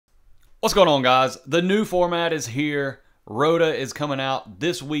What's going on, guys? The new format is here. ROTA is coming out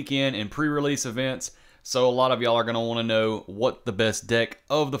this weekend in pre-release events, so a lot of y'all are going to want to know what the best deck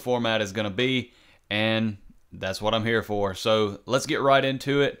of the format is going to be, and that's what I'm here for. So let's get right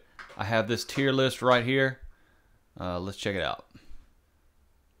into it. I have this tier list right here. Let's check it out.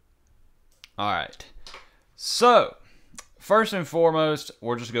 Alright, so first and foremost,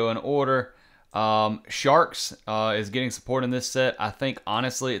 we're just going in order. Sharks is getting support in this set. I think,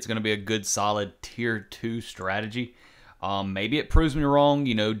 honestly, it's going to be a good, solid Tier 2 strategy. Maybe it proves me wrong.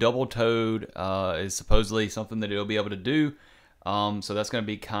 You know, Double Toad is supposedly something that it'll be able to do. So that's going to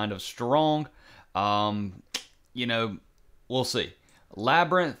be kind of strong. You know, we'll see.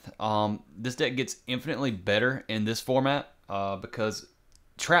 Labyrinth, this deck gets infinitely better in this format because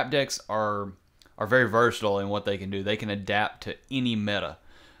trap decks are very versatile in what they can do. They can adapt to any meta.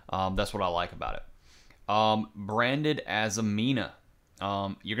 That's what I like about it. Branded Azamina.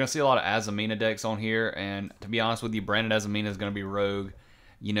 You're going to see a lot of Azamina decks on here, and to be honest with you, Branded Azamina is going to be rogue.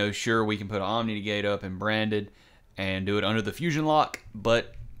 You know, sure, we can put Omni Negate up and Branded and do it under the Fusion Lock,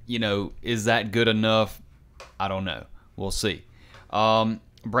 but, you know, is that good enough? I don't know. We'll see.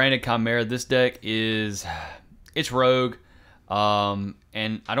 Branded Chimera, this deck is, it's rogue, and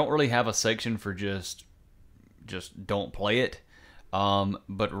I don't really have a section for just don't play it.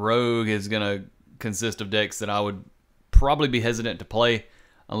 But Rogue is going to consist of decks that I would probably be hesitant to play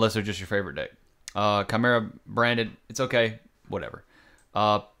unless they're just your favorite deck. Chimera Branded, it's okay, whatever.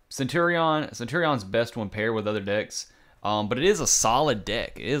 Centurion's best when paired with other decks, but it is a solid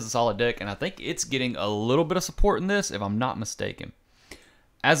deck. It is a solid deck, and I think it's getting a little bit of support in this, if I'm not mistaken.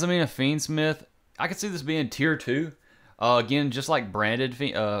 Azamina Fiendsmith, I could see this being Tier 2. Again, just like Branded,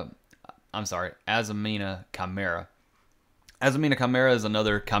 Azamina Chimera. Azamina Chimera is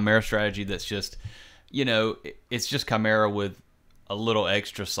another Chimera strategy that's just, you know, it's just Chimera with a little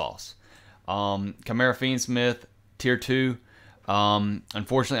extra sauce. Chimera Fiendsmith, Tier 2.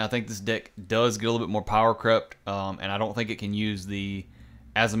 Unfortunately, I think this deck does get a little bit more power crept, and I don't think it can use the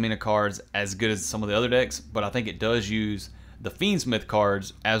Azamina cards as good as some of the other decks, but I think it does use the Fiendsmith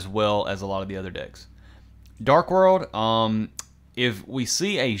cards as well as a lot of the other decks. Dark World, if we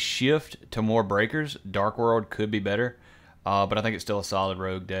see a shift to more breakers, Dark World could be better. But I think it's still a solid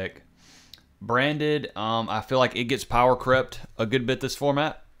rogue deck. Branded, I feel like it gets power crept a good bit this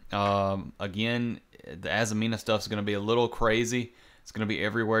format. Again, the Azamina stuff is going to be a little crazy. It's going to be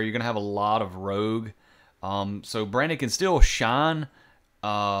everywhere. You're going to have a lot of rogue. So Branded can still shine,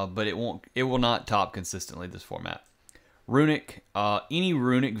 but it will not top consistently this format. Runic, any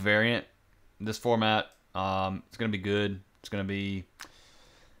Runic variant, this format, it's going to be good. It's going to be,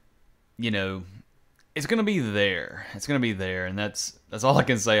 you know, it's going to be there. It's going to be there, and that's all I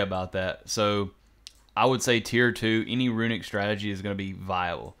can say about that. So I would say Tier 2, any Runic strategy is going to be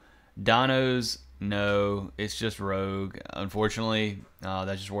viable. Dinos, no, it's just rogue. Unfortunately,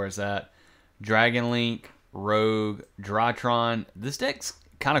 that's just where it's at. Dragon Link, rogue. Drytron, this deck's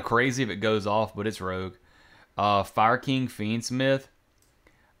kind of crazy if it goes off, but it's rogue. Fire King Fiendsmith,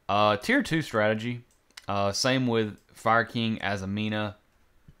 Tier 2 strategy. Same with Fire King Azamina.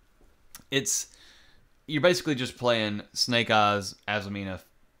 You're basically just playing Snake Eyes, Azamina,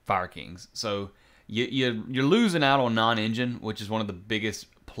 Fire Kings. So you're losing out on non-engine, which is one of the biggest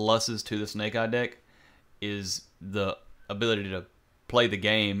pluses to the Snake Eye deck, is the ability to play the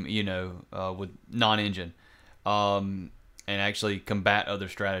game, you know, with non-engine, and actually combat other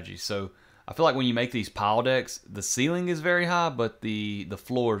strategies. So I feel like when you make these pile decks, the ceiling is very high, but the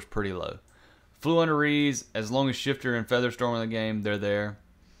floor is pretty low. Fluenteries, as long as Shifter and Featherstorm in the game, they're there.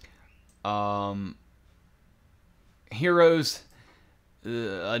 Heroes,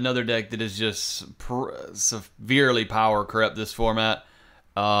 another deck that is just severely power corrupt this format,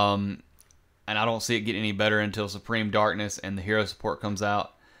 and I don't see it getting any better until Supreme Darkness and the hero support comes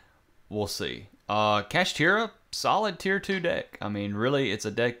out. We'll see. Kashtira, solid Tier 2 deck. I mean, really, it's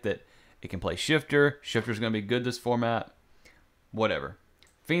a deck that it can play Shifter. Shifter's going to be good this format. Whatever.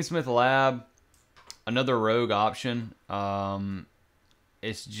 Fiendsmith Lab, another rogue option.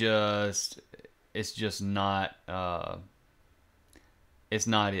 It's just not it's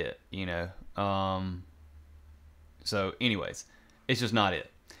not it, you know. So anyways, it's just not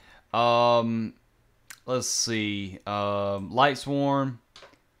it. Let's see. Light Swarm,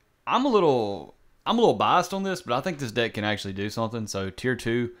 I'm a little biased on this, but I think this deck can actually do something. So Tier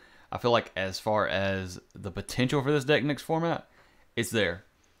 2, I feel like as far as the potential for this deck next format, it's there.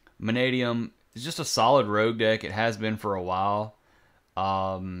 Vanadium is just a solid rogue deck. It has been for a while.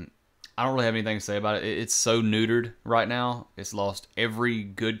 I don't really have anything to say about it. It's so neutered right now. It's lost every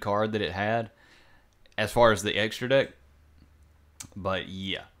good card that it had as far as the extra deck. But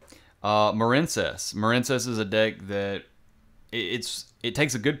yeah. Marincess. Marincess is a deck that it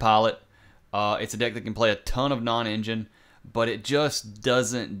takes a good pilot. It's a deck that can play a ton of non-engine, but it just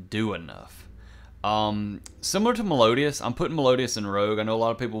doesn't do enough. Similar to Melodious, I'm putting Melodious in Rogue. I know a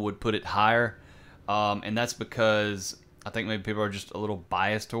lot of people would put it higher, and that's because I think maybe people are just a little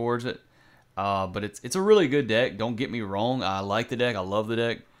biased towards it. But it's a really good deck. Don't get me wrong. I like the deck. I love the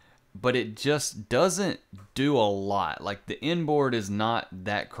deck. But it just doesn't do a lot. Like, the inboard is not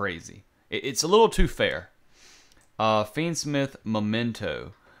that crazy. It's a little too fair. Fiendsmith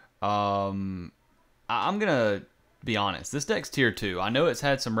Memento. I'm going to be honest. This deck's tier 2. I know it's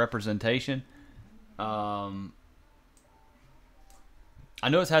had some representation. I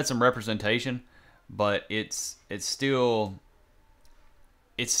know it's had some representation, but it's still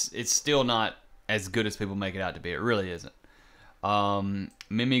not as good as people make it out to be. It really isn't.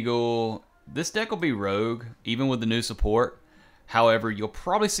 Mimighoul. This deck will be Rogue, even with the new support. However, you'll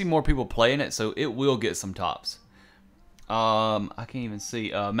probably see more people playing it, so it will get some tops. I can't even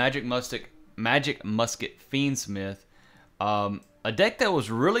see. Magic Musket Fiendsmith. A deck that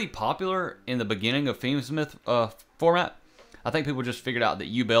was really popular in the beginning of Fiendsmith format. I think people just figured out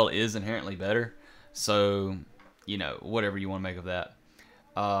that Yubel is inherently better. So, you know, whatever you want to make of that.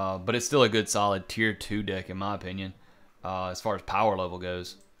 But it's still a good, solid tier 2 deck, in my opinion, as far as power level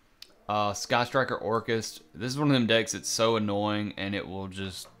goes. Sky Striker Orchest. This is one of them decks that's so annoying, and it will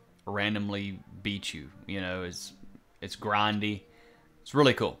just randomly beat you. You know, it's grindy. It's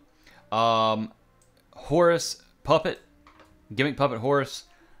really cool. Horus Puppet. Gimmick Puppet Horus,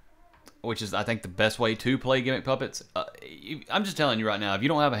 which is, I think, the best way to play Gimmick Puppets. I'm just telling you right now, if you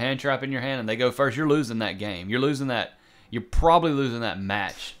don't have a hand trap in your hand and they go first, you're losing that game. You're losing that. You're probably losing that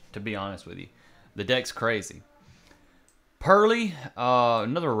match, to be honest with you. The deck's crazy. Pearly,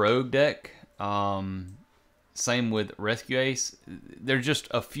 another rogue deck. Same with Rescue Ace. They're just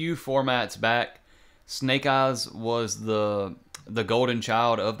a few formats back. Snake Eyes was the golden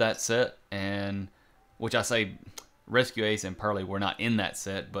child of that set, and which I say Rescue Ace and Pearly were not in that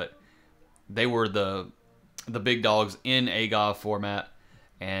set, but they were the big dogs in AGOV format,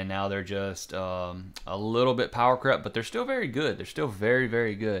 and now they're just a little bit power crept, but they're still very good. They're still very,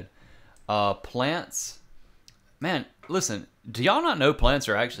 very good. Plants. Man, listen, do y'all not know plants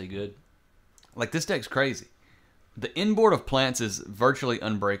are actually good? Like, this deck's crazy. The inboard of plants is virtually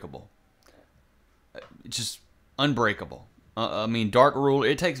unbreakable. Just unbreakable. I mean, Dark Rule,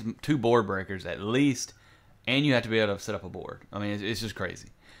 it takes 2 board breakers at least, and you have to be able to set up a board. I mean, it's just crazy.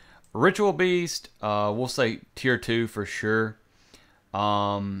 Ritual Beast, we'll say tier 2 for sure.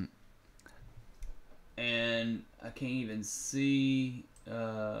 And I can't even see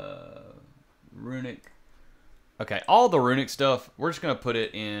Runic. Okay, all the Runic stuff, we're just going to put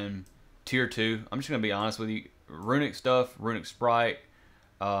it in tier 2. I'm just going to be honest with you. Runic stuff, Runic Sprite,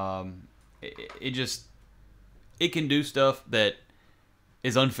 it can do stuff that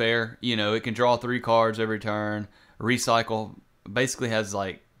is unfair. You know, it can draw 3 cards every turn. Recycle basically has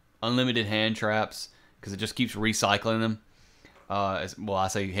like unlimited hand traps because it just keeps recycling them. Well, I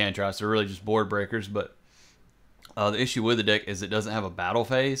say hand traps, they're really just board breakers, but the issue with the deck is it doesn't have a battle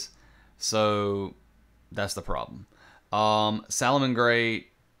phase, so that's the problem. Salamangreat,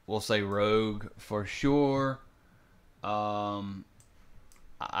 we'll say Rogue for sure. I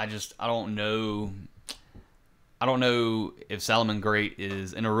don't know. I don't know if Salamangreat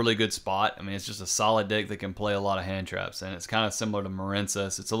is in a really good spot. I mean, it's just a solid deck that can play a lot of hand traps, and it's kind of similar to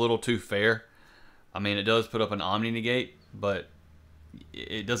Marincess. It's a little too fair. I mean, it does put up an Omni Negate, but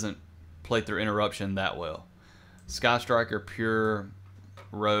it doesn't play through Interruption that well. Sky Striker Pure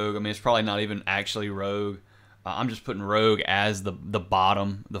Rogue. I mean, it's probably not even actually Rogue. I'm just putting Rogue as the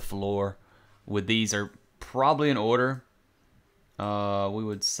bottom, the floor. With these are probably in order. We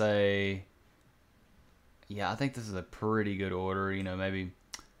would say, yeah, I think this is a pretty good order. You know, maybe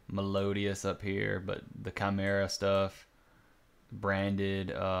Melodious up here, but the Chimera stuff, Branded,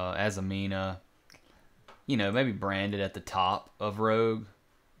 Azamina. You know, maybe Branded at the top of Rogue.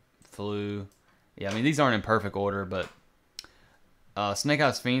 Flu. Yeah, I mean, these aren't in perfect order, but Snake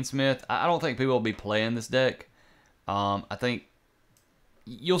Eyes Fiendsmith, I don't think people will be playing this deck. I think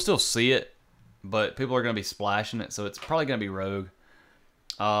you'll still see it, but people are going to be splashing it, so it's probably going to be Rogue.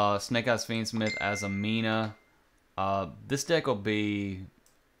 Snake Eyes Fiendsmith, Azamina. This deck will be,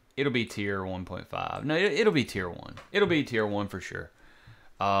 it'll be tier 1.5. No, it'll be tier 1. It'll be tier 1 for sure.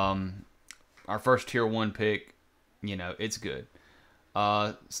 Our first tier 1 pick, you know, it's good.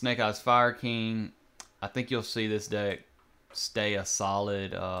 Snake Eyes Fire King, I think you'll see this deck stay a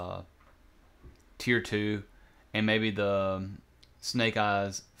solid tier 2, and maybe the Snake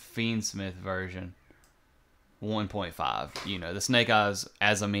Eyes Fiendsmith version 1.5. You know, the Snake Eyes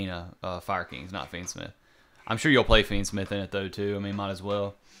Azamina Fire Kings, not Fiendsmith. I'm sure you'll play Fiendsmith in it though too. I mean, might as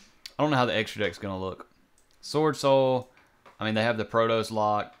well. I don't know how the extra deck's gonna look. Sword Soul. I mean, they have the Protos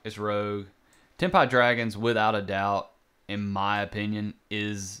lock. It's Rogue. Tenpai Dragons, without a doubt, in my opinion,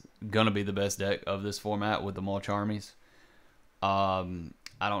 is gonna be the best deck of this format with the Mulch armies. I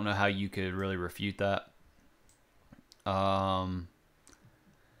don't know how you could really refute that.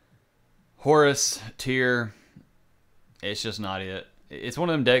 Horus tier, it's just not it. It's one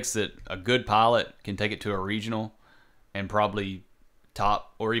of them decks that a good pilot can take it to a regional and probably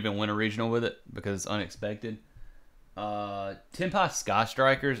top or even win a regional with it because it's unexpected. Tenpai Sky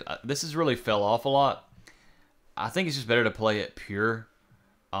Strikers, this has really fell off a lot. I think it's just better to play it pure.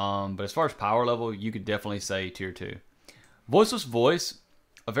 But as far as power level, you could definitely say tier 2. Voiceless Voice,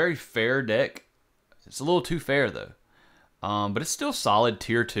 a very fair deck. It's a little too fair though. But it's still solid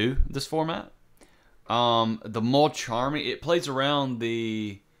tier 2, this format. The Mulch Army, it plays around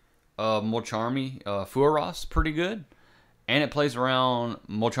the Mulch Army Fuaros pretty good. And it plays around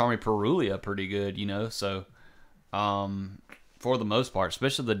Mulch Army Perulia pretty good, you know. So, for the most part,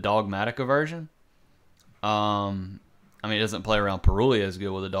 especially the Dogmatica version. I mean, it doesn't play around Perulia as good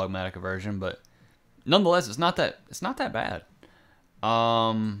with the Dogmatica version, but nonetheless, it's not that bad.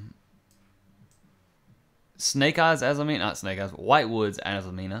 Snake Eyes Azamina, not Snake Eyes, Whitewoods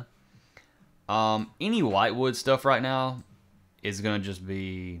Azamina. Any Whitewood stuff right now is gonna just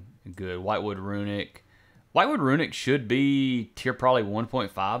be good. Whitewood Runic. Whitewood Runic should be tier probably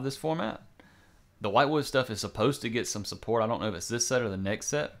 1.5 this format. The Whitewood stuff is supposed to get some support. I don't know if it's this set or the next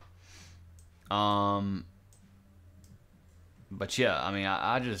set. But yeah, I mean,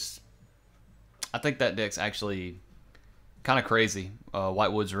 I think that deck's actually kind of crazy.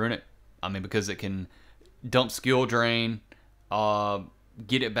 Whitewood's Runic. I mean, because it can dump skill drain,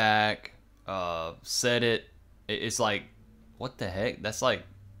 get it back, set it. It's like, what the heck? That's like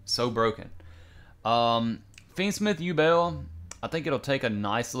so broken. Fiendsmith Yubel, I think it'll take a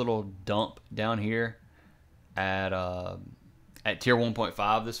nice little dump down here at tier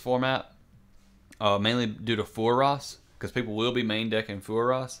 1.5 this format, mainly due to Fuaros, because people will be main decking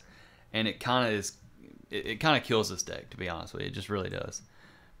Fuaros, and it kind of kills this deck, to be honest with you. It just really does.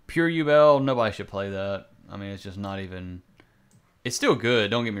 Pure Yubel, nobody should play that. I mean, it's just not even. It's still good,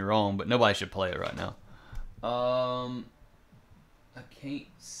 don't get me wrong, but nobody should play it right now. I can't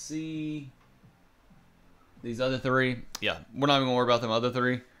see these other three. Yeah, we're not even gonna worry about them other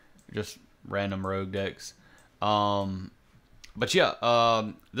three. Just random rogue decks. But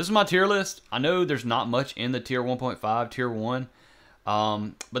yeah, this is my tier list. I know there's not much in the tier 1.5, tier 1.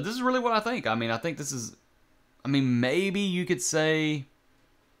 But this is really what I think. I mean, I think this is. I mean, maybe you could say.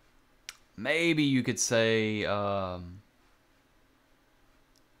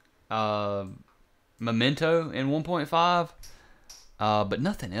 Memento in 1.5, but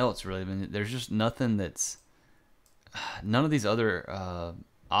nothing else really. I mean, there's just nothing that's. None of these other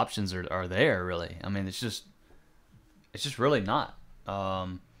options are there really. I mean, it's just really not. We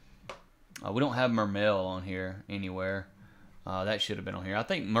don't have Mermail on here anywhere. That should have been on here. I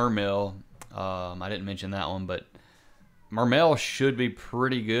think Mermail. I didn't mention that one, but Mermail should be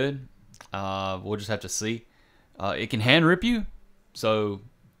pretty good. We'll just have to see. It can hand rip you, so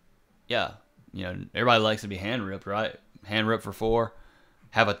yeah, you know, everybody likes to be hand ripped, right? Hand rip for 4.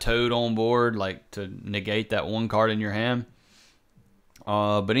 Have a Toad on board, like to negate that one card in your hand.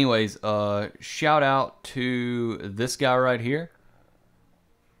 But anyways, shout out to this guy right here,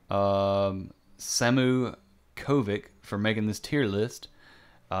 Samu Kovic, for making this tier list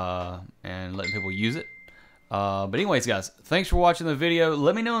and letting people use it. But anyways, guys, thanks for watching the video.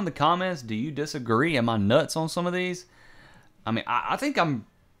 Let me know in the comments, do you disagree? Am I nuts on some of these? I mean, I think I'm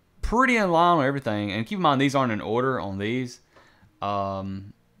pretty in line on everything. And keep in mind, these aren't in order on these. I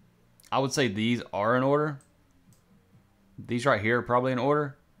would say these are in order. These right here are probably in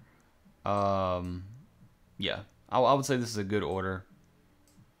order. Yeah, I would say this is a good order.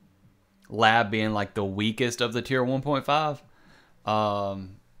 Lab being like the weakest of the tier 1.5.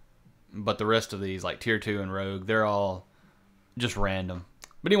 But the rest of these, like tier 2 and Rogue, they're all just random.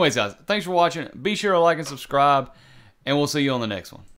 But anyways, guys, thanks for watching. Be sure to like and subscribe, and we'll see you on the next one.